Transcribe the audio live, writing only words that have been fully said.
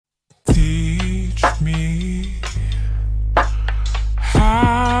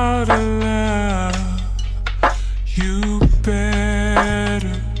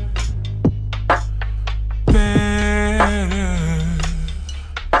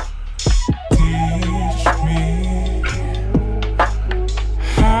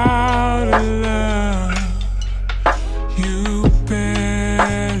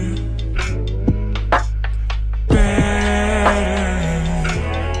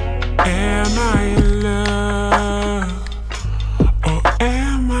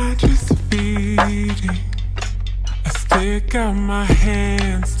Take out my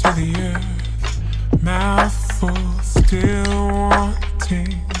hands to the earth, mouth full, still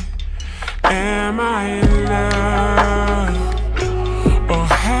wanting. Am I in love, or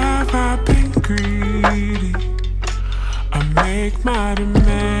have I been greedy? I make my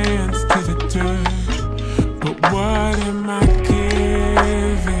demands to the dirt, but what am I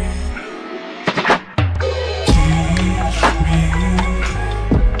giving? Teach me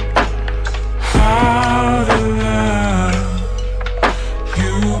how to love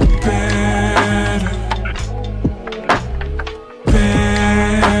you better, better.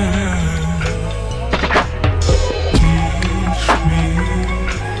 Teach me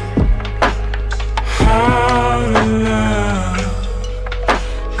how to love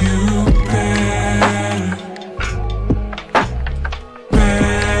you better,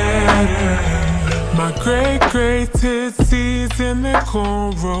 better. My great hid seeds in their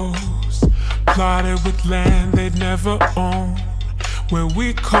cornrows, plotted with land they'd never own. Where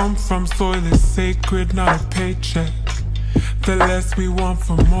we come from, soil is sacred, not a paycheck. The less we want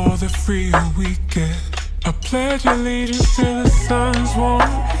from all, the freer we get. I pledge allegiance to the sun's warm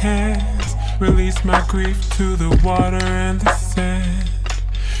hands, release my grief to the water and the sand.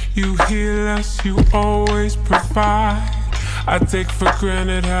 You heal us, you always provide. I take for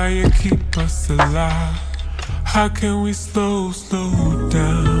granted how you keep us alive. How can we slow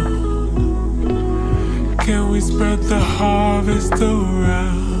down? Can we spread the harvest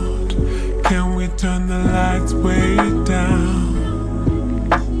around? Can we turn the lights way down?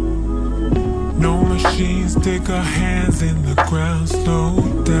 No machines dig our hands in the ground. Slow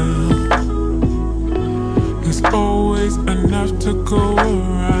down. There's always enough to go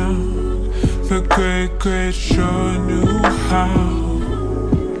around. The great sure knew how.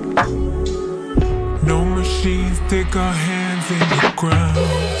 No machines dig our hands in the ground.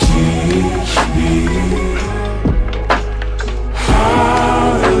 Teach me